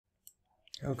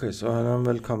Okay, so hello and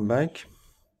welcome back.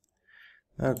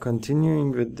 Now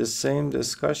continuing with the same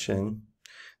discussion,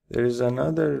 there is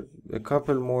a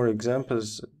couple more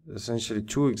examples, essentially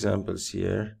two examples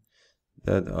here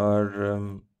that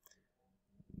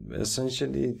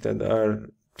are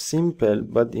simple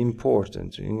but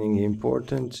important, meaning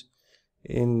important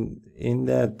in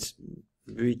that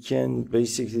we can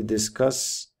basically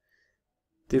discuss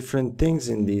different things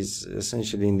in these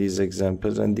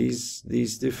examples, and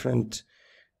these different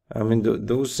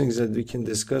those things that we can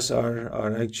discuss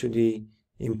are actually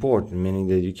important, meaning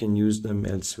that you can use them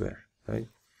elsewhere, right?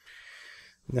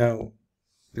 Now,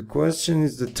 the question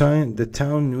is the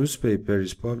town newspaper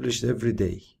is published every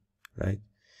day, right?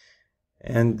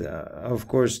 And of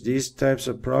course, these types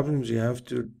of problems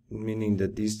meaning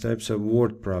that these types of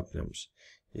word problems,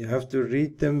 you have to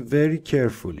read them very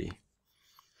carefully.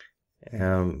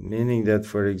 Meaning that,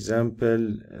 for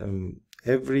example,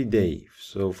 every day.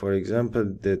 So, for example,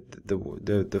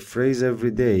 the phrase "every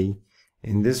day"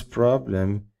 in this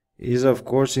problem is, of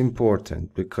course,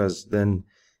 important, because then,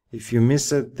 if you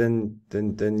miss it, then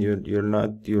you're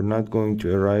not going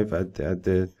to arrive at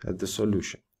the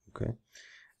solution. Okay.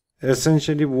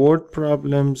 Essentially, word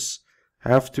problems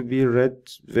have to be read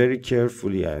very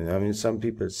carefully. I mean, some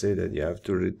people say that you have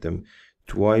to read them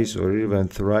twice or even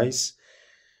thrice.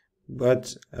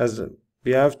 But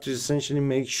we have to essentially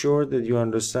make sure that you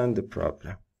understand the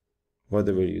problem,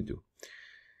 whatever you do.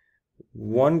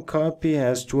 One copy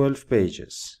has 12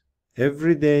 pages.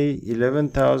 Every day,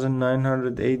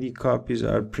 11,980 copies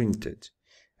are printed.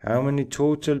 How many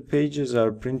total pages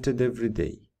are printed every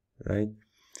day, right?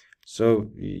 So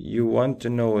you want to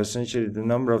know essentially the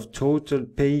number of total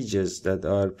pages that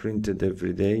are printed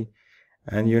every day.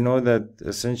 And you know that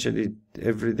essentially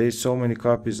every day so many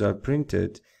copies are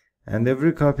printed. And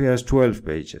every copy has 12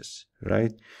 pages,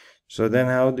 right? So then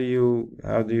how do you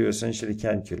essentially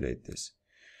calculate this?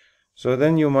 So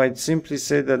then you might simply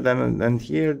say that and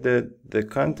here the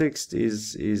context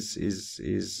is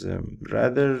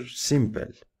rather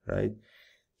simple, right?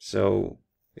 So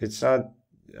it's not,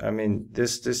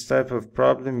 this type of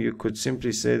problem, you could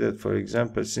simply say that, for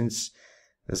example, since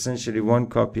essentially one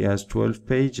copy has 12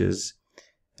 pages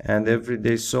and every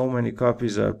day so many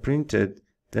copies are printed,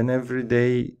 then every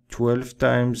day 12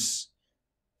 times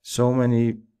so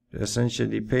many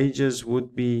essentially pages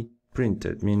would be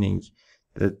printed, meaning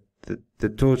that the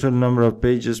total number of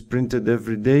pages printed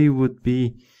every day would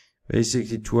be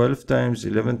basically 12 times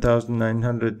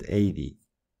 11,980,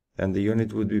 and the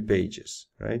unit would be pages,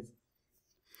 right?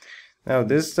 Now,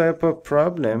 this type of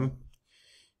problem,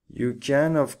 you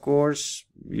can, of course,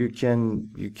 you can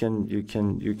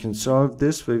solve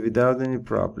this way without any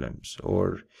problems,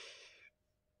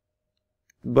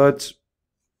 but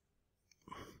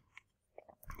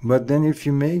then if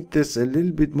you make this a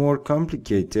little bit more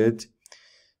complicated,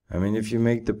 if you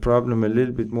make the problem a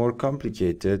little bit more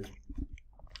complicated,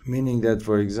 meaning that,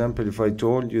 for example, if I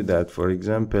told you that, for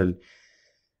example,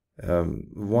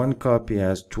 one copy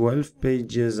has 12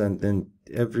 pages and then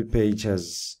every page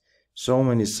has so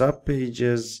many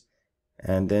sub-pages,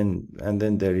 and then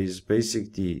there is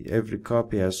basically every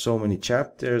copy has so many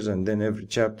chapters, and then every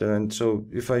chapter, and so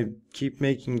if I keep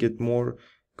making it more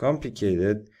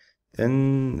complicated,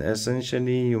 then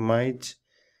essentially you might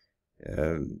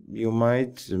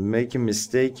make a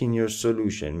mistake in your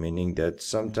solution, meaning that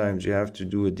sometimes you have to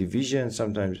do a division,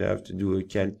 sometimes you have to do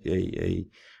a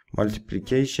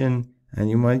multiplication, and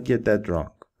you might get that wrong,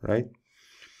 right?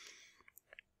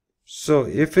 So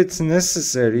if it's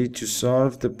necessary to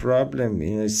solve the problem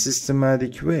in a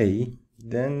systematic way,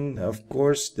 then of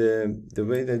course the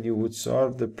way that you would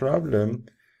solve the problem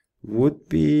would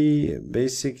be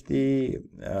basically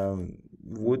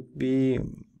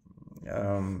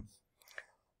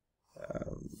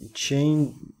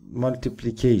chain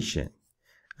multiplication.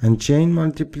 And chain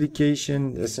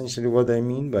multiplication, essentially what I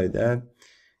mean by that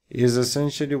is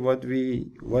essentially what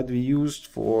we used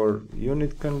for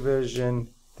unit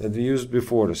conversion that we used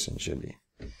before, essentially.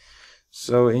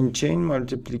 So in chain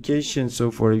multiplication,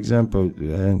 so for example,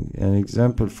 an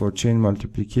example for chain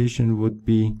multiplication would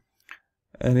be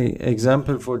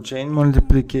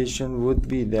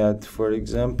that, for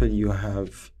example, you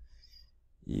have,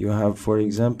 for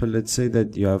example, let's say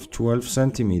that you have 12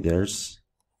 centimeters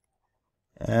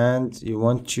and you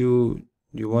want to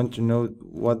know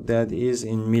what that is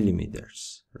in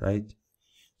millimeters, right?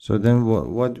 So then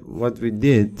what we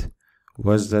did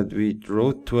was that we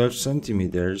wrote 12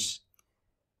 centimeters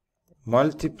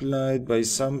multiplied by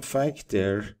some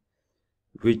factor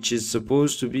which is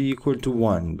supposed to be equal to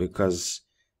 1, because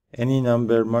any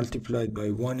number multiplied by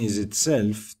 1 is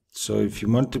itself. So if you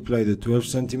multiply the 12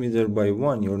 centimeter by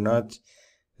 1, you're not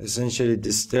essentially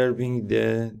disturbing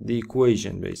the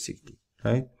equation, basically,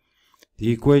 right?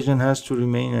 The equation has to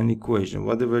remain an equation.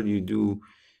 Whatever you do,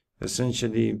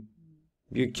 essentially,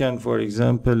 you can, for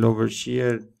example, over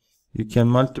here, you can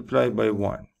multiply by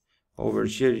 1. Over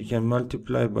here, you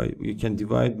can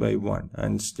divide by 1,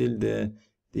 and still the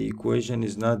equation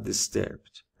is not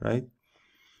disturbed, right?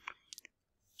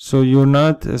 So you're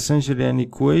not essentially an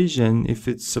equation. If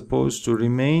it's supposed to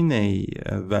remain a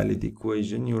valid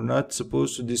equation, you're not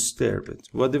supposed to disturb it.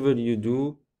 Whatever you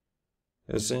do,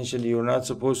 essentially, you're not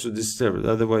supposed to disturb it.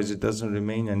 Otherwise, it doesn't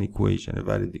remain an equation, a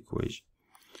valid equation.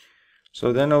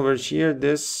 So then over here,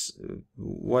 this,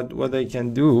 what I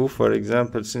can do, for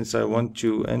example, since I want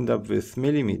to end up with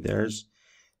millimeters,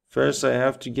 first I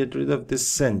have to get rid of this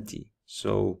centi.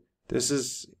 So this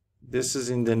is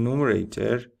in the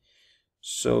numerator.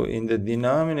 So in the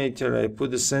denominator, I put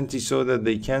the centi so that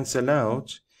they cancel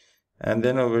out. And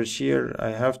then over here, I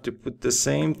have to put the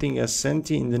same thing as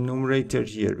centi in the numerator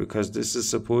here, because this is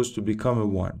supposed to become a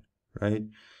 1, right?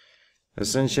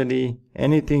 Essentially,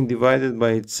 anything divided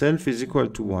by itself is equal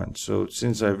to 1. So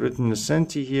since I've written a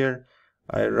centi here,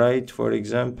 I write, for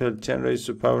example, 10 raised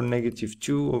to the power negative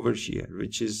 2 over here,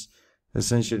 which is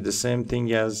essentially the same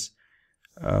thing as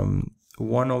 1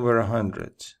 over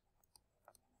 100.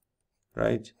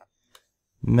 Right?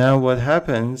 Now what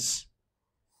happens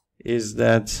is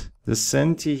that the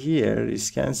centi here is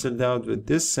cancelled out with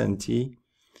this centi,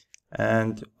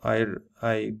 and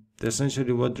I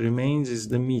essentially what remains is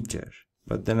the meter.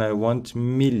 But then I want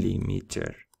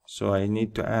millimeter, so I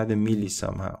need to add a milli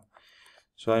somehow.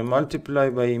 So I multiply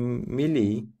by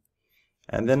milli,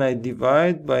 and then I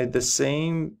divide by the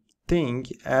same thing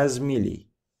as milli.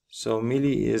 So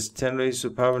milli is 10 raised to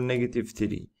the power negative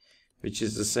 3. Which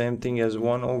is the same thing as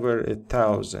 1 over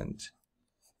 1,000.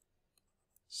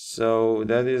 So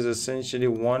that is essentially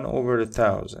 1 over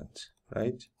 1,000,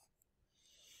 right?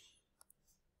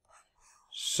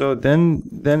 So then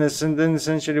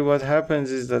essentially what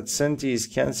happens is that centi is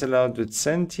cancelled out with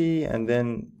centi, and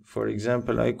then, for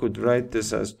example, I could write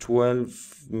this as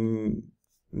 12,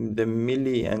 the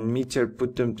milli and meter,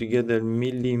 put them together,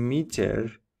 millimeter.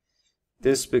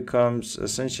 This becomes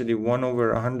essentially 1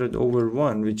 over 100 over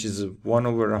 1, which is 1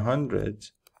 over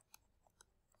 100.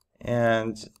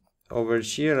 And over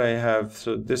here I have,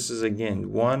 so this is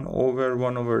again 1 over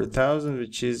 1,000,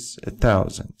 which is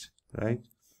 1,000, right?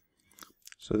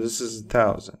 So this is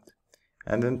 1,000.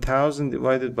 And then 1,000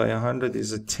 divided by 100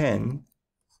 is a 10.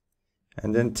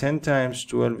 And then 10 times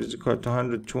 12 is equal to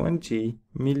 120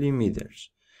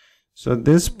 millimeters. So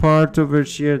this part over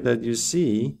here that you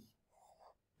see,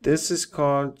 this is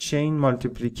called chain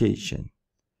multiplication,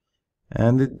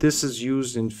 and this is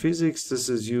used in physics, this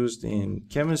is used in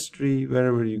chemistry,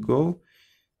 wherever you go.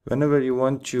 Whenever you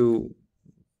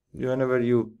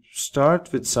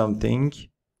start with something,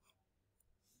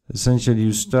 essentially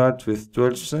you start with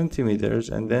 12 centimeters,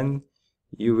 and then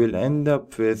you will end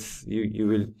up with, you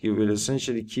will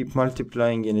essentially keep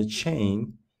multiplying in a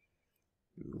chain,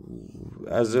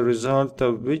 as a result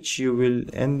of which you will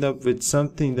end up with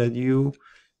something that you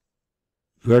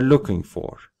were looking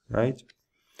for, right?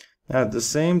 Now the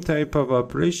same type of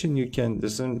operation you can,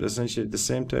 essentially the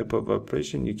same type of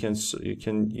operation you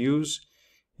can use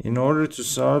in order to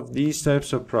solve these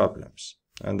types of problems.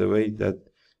 And the way that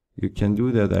you can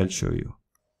do that, I'll show you.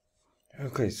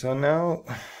 Okay, so now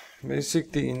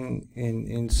basically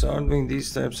in solving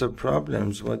these types of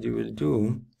problems, what you will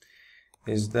do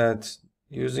is that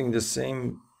using the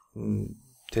same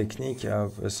technique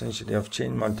of essentially of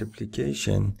chain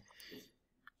multiplication.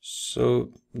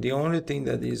 So the only thing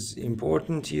that is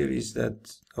important here is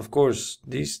that, of course,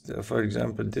 this, for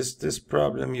example, this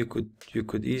problem you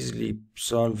could easily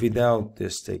solve without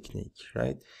this technique,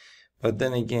 right? But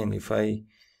then again, if I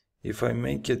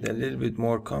make it a little bit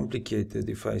more complicated,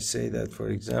 if I say that, for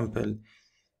example,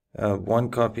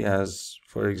 one copy has,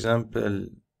 for example,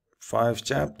 5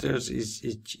 chapters,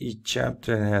 each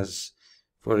chapter has,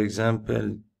 for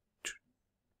example,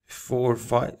 4 or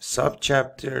 5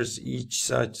 subchapters, each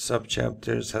such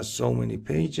subchapters has so many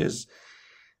pages,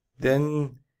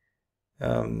 then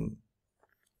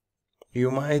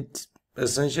you might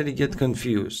essentially get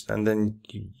confused, and then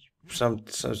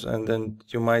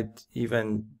you might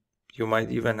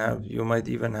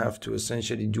even have to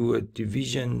essentially do a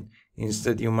division.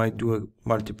 Instead you might do a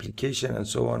multiplication, and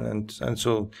so on, and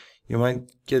so you might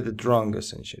get it wrong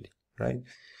essentially, right?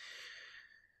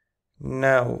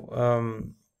 Now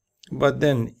but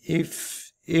then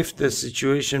if the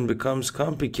situation becomes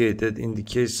complicated, in the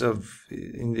case of,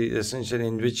 essentially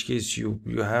in which case you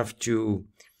have to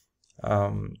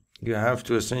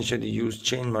essentially use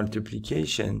chain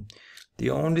multiplication, The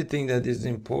only thing that is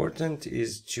important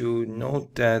is to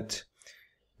note that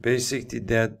basically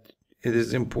that it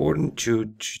is important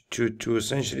to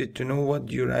essentially to know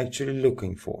what you're actually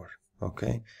looking for.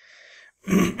 Okay.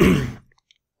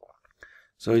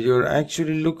 So you're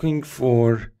actually looking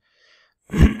for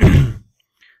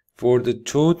for the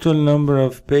total number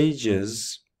of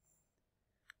pages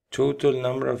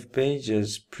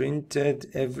printed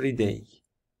every day,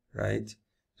 right?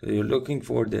 So you're looking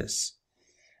for this,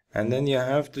 and then you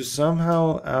have to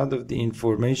somehow, out of the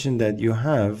information that you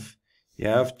have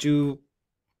to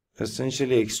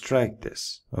essentially extract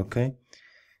this. Okay.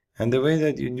 And the way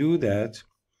that you do that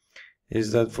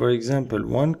is that, for example,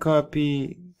 one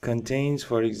copy contains,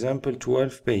 for example,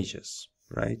 12 pages,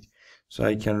 right? So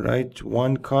I can write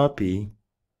one copy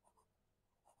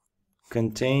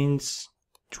contains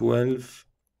 12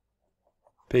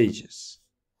 pages,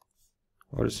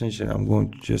 or essentially I'm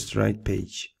going to just write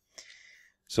page.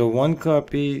 So one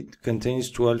copy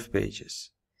contains 12 pages,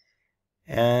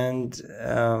 and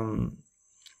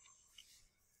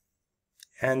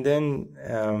then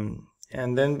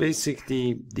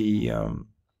basically the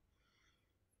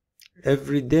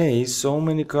every day so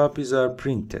many copies are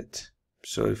printed.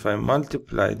 So if I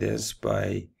multiply this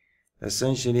by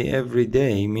essentially every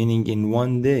day, meaning in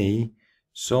one day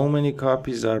so many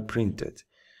copies are printed.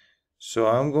 So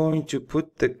I'm going to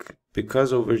put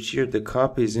because over here the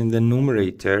copy is in the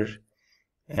numerator,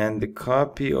 and the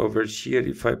copy over here,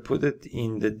 if I put it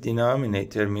in the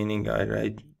denominator, meaning I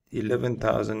write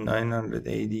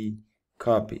 11,980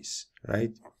 copies,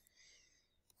 right?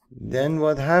 Then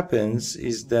what happens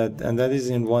is that, and that is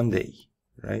in one day,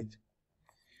 right?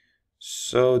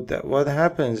 So that what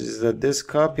happens is that this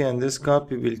copy and this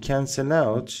copy will cancel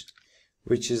out,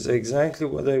 which is exactly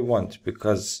what I want,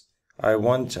 because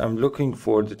I'm looking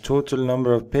for the total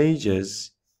number of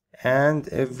pages and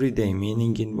every day,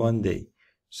 meaning in one day.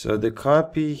 So the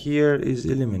copy here is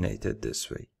eliminated this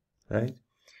way, right?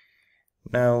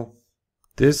 Now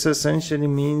this essentially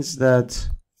means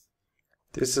that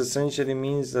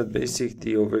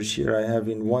basically over here I have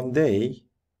in one day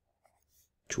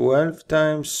 12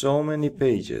 times so many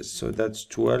pages. So that's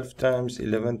 12 times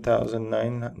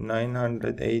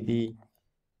 11,980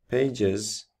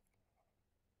 pages.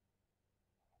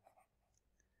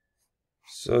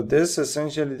 So this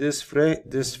essentially, this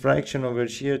fraction over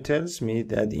here tells me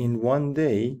that in one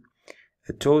day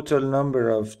a total number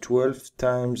of 12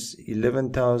 times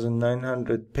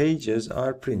 11,900 pages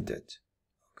are printed.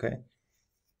 Okay.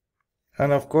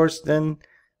 And of course then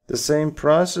the same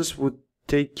process would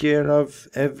take care of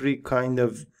every kind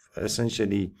of,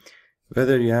 essentially,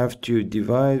 whether you have to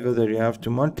divide, whether you have to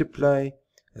multiply.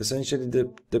 Essentially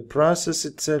the process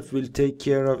itself will take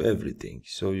care of everything.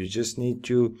 So you just need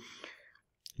to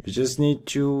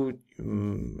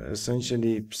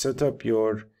essentially set up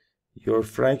your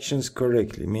fractions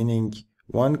correctly, meaning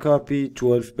one copy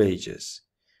 12 pages,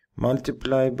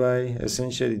 multiply by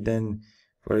essentially then,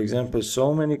 for example,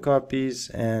 so many copies,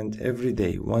 and every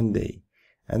day, one day.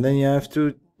 And then you have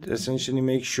to essentially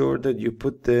make sure that you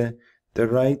put the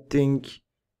right thing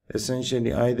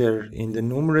essentially either in the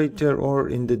numerator or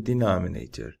in the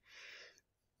denominator.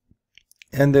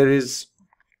 And there is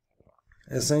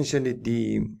essentially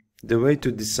the way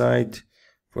to decide.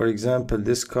 For example,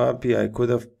 this copy I could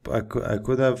have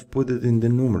put it in the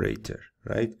numerator,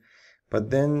 right? But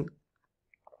then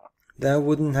that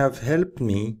wouldn't have helped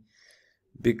me,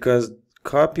 because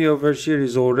copy over here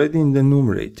is already in the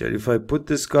numerator. If I put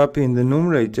this copy in the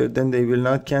numerator, then they will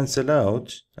not cancel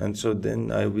out, and so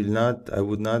then I would not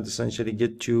essentially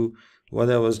get to what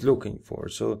I was looking for.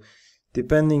 So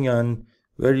depending on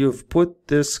where you've put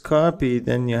this copy,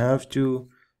 then you have to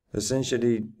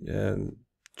essentially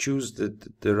choose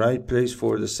the right place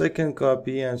for the second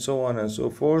copy, and so on and so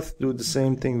forth. Do the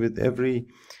same thing with every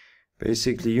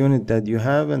basically unit that you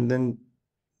have, and then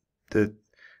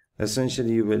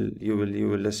essentially you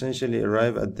will essentially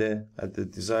arrive at the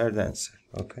desired answer.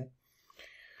 Okay.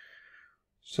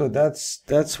 So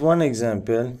that's one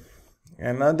example.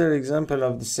 Another example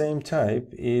of the same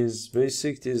type is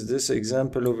this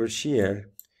example over here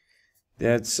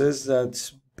that says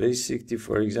that basically,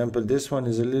 for example, this one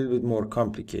is a little bit more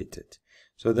complicated.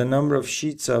 So the number of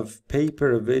sheets of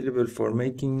paper available for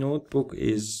making notebook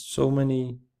is so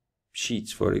many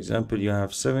sheets. For example, you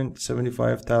have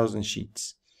 75,000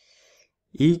 sheets.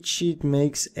 Each sheet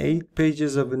makes 8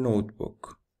 pages of a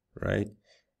notebook, right?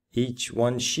 Each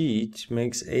one sheet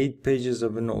makes 8 pages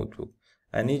of a notebook,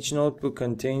 and each notebook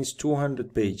contains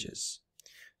 200 pages.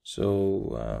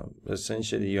 So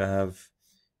essentially you have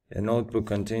a notebook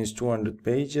contains 200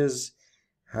 pages.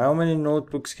 How many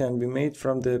notebooks can be made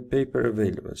from the paper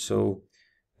available? So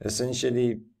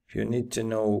essentially you need to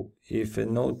know if a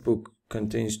notebook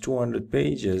contains 200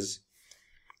 pages,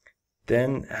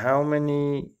 then how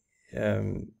many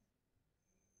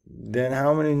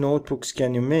notebooks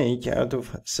can you make out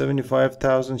of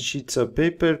 75,000 sheets of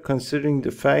paper, considering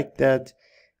the fact that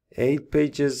 8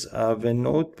 pages of a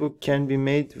notebook can be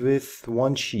made with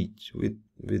one sheet,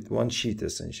 with one sheet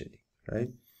essentially,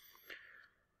 right?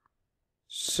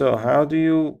 So how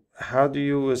do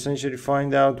you essentially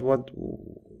find out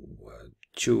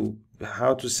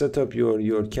how to set up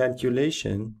your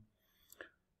calculation?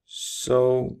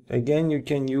 So again, you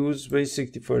can use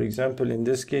basically, for example, in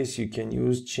this case, you can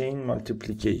use chain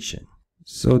multiplication.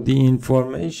 So the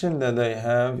information that I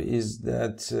have is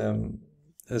that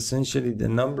essentially the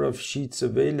number of sheets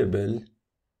available.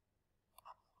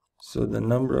 So the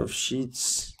number of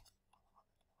sheets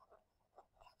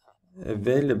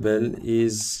available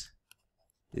is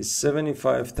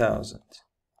 75,000,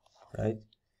 right?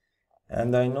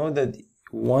 And I know that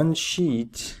one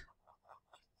sheet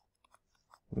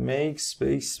makes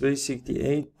basically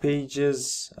 8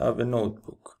 pages of a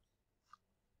notebook,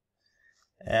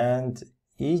 and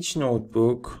each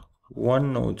notebook,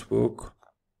 one notebook,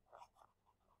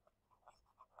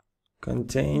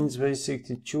 contains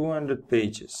basically 200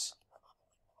 pages,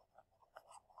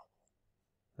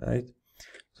 right?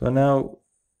 So now,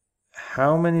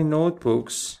 how many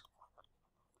notebooks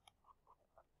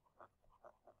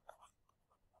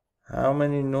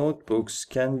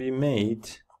can be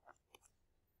made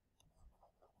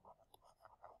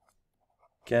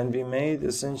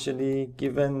essentially,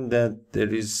 given that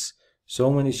there is so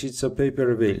many sheets of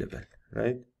paper available,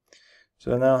 right?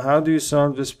 So now, how do you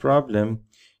solve this problem?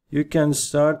 You can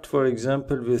start, for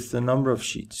example, with the number of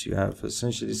sheets. You have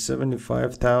essentially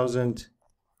 75,000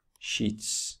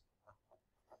 sheets,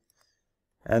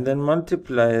 and then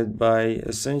multiply it by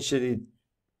essentially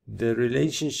the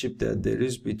relationship that there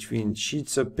is between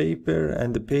sheets of paper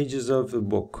and the pages of a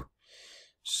book.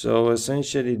 So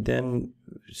essentially, then,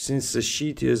 since the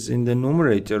sheet is in the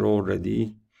numerator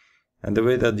already, and the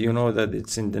way that you know that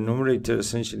it's in the numerator,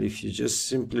 essentially, if you just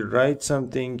simply write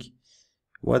something,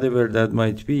 whatever that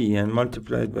might be, and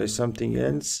multiply it by something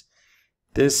else,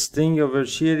 this thing over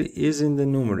here is in the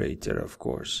numerator, of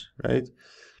course, right?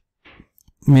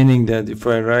 Meaning that if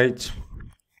I write,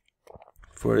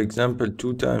 for example,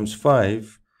 2 times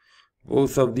 5,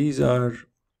 both of these are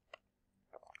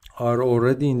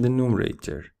already in the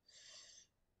numerator,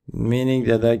 meaning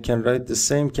that I can write the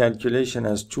same calculation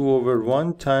as 2 over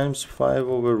 1 times 5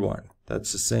 over 1.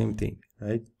 That's the same thing,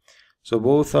 right? So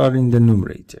both are in the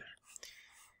numerator.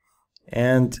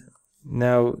 And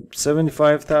now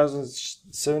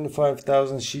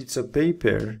 75,000 sheets of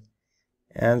paper,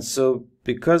 and so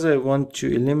because I want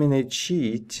to eliminate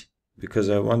sheet, because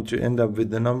I want to end up with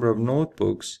the number of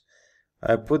notebooks,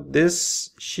 I put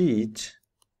this sheet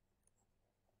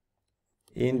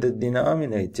in the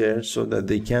denominator so that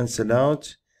they cancel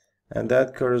out, and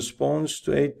that corresponds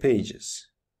to 8 pages.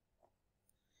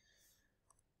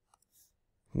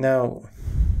 Now,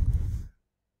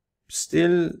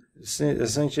 still,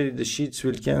 essentially the sheets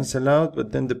will cancel out,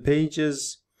 but then the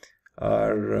pages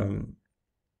are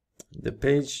the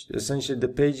page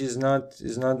is not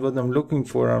what I'm looking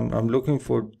for. I'm looking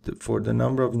for the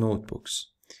number of notebooks,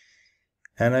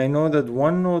 and I know that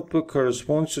one notebook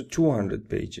corresponds to 200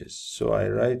 pages. So I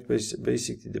write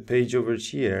basically the page over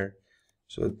here.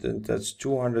 So that's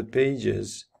 200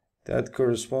 pages. That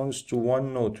corresponds to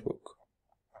one notebook.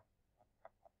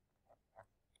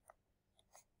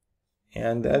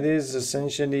 And that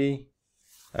essentially,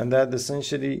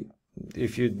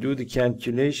 if you do the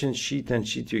calculation, sheet and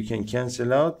sheet you can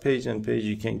cancel out, page and page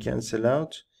you can cancel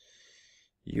out.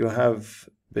 You have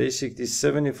basically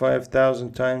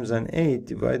 75,000 times an 8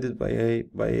 divided by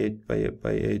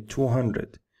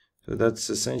 200. So that's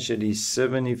essentially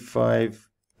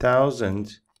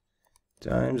 75,000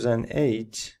 times an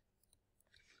 8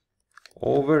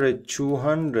 over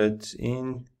 200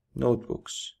 in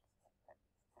notebooks.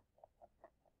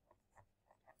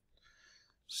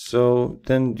 So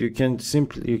then you can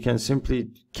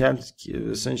simply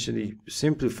essentially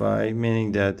simplify,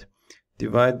 meaning that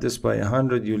divide this by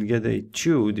 100, you'll get a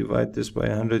 2. Divide this by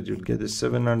 100, you'll get a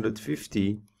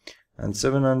 750. And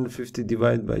 750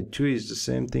 divided by 2 is the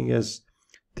same thing as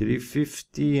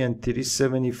 350 and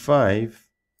 375.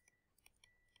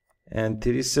 And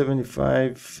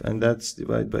 375, and that's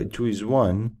divided by 2 is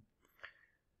 1.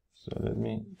 So let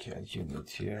me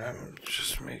calculate here.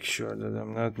 Just make sure that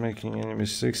I'm not making any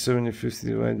mistakes. 750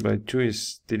 divided by 2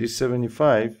 is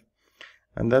 375.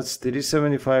 And that's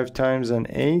 375 times an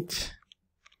 8,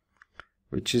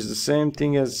 which is the same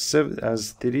thing as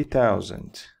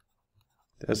 3,000.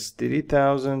 That's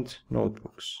 3000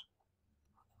 notebooks.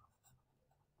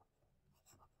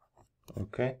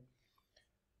 Okay,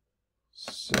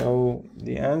 so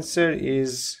the answer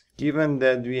is, given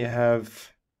that we have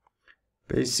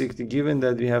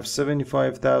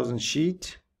 75,000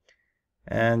 sheets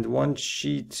and one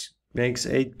sheet makes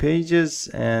 8 pages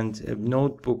and a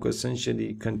notebook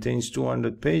essentially contains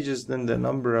 200 pages, then the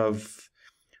number of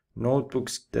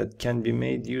notebooks that can be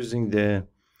made using the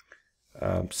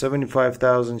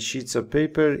 75,000 sheets of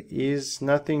paper is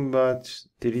nothing but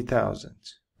 30,000.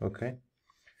 Okay,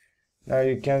 now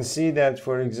you can see that,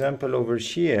 for example, over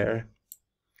here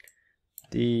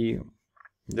the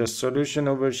solution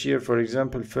over here, for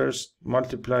example, first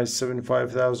multiplies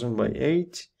 75,000 by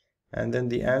 8, and then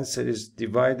the answer is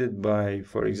divided by,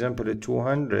 for example, a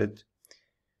 200,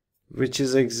 which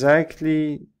is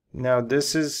exactly, now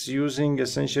this is using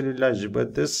essentially logic,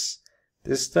 but this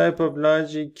type of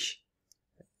logic,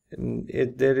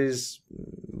 there is,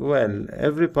 well,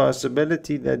 every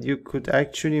possibility that you could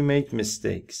actually make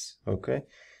mistakes. Okay,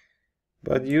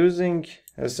 but using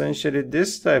essentially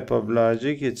this type of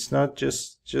logic, it's not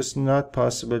just not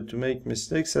possible to make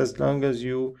mistakes. As long as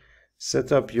you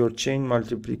set up your chain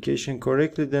multiplication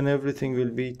correctly, then everything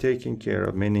will be taken care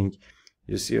of. Meaning,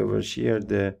 you see over here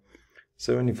the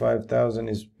 75,000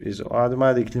 is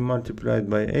automatically multiplied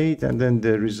by 8, and then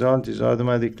the result is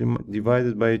automatically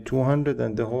divided by 200,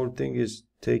 and the whole thing is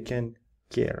taken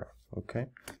care of. Okay,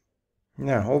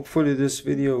 now hopefully this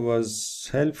video was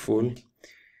helpful,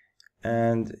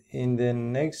 and in the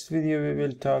next video we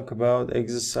will talk about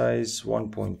exercise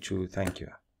 1.2. Thank you.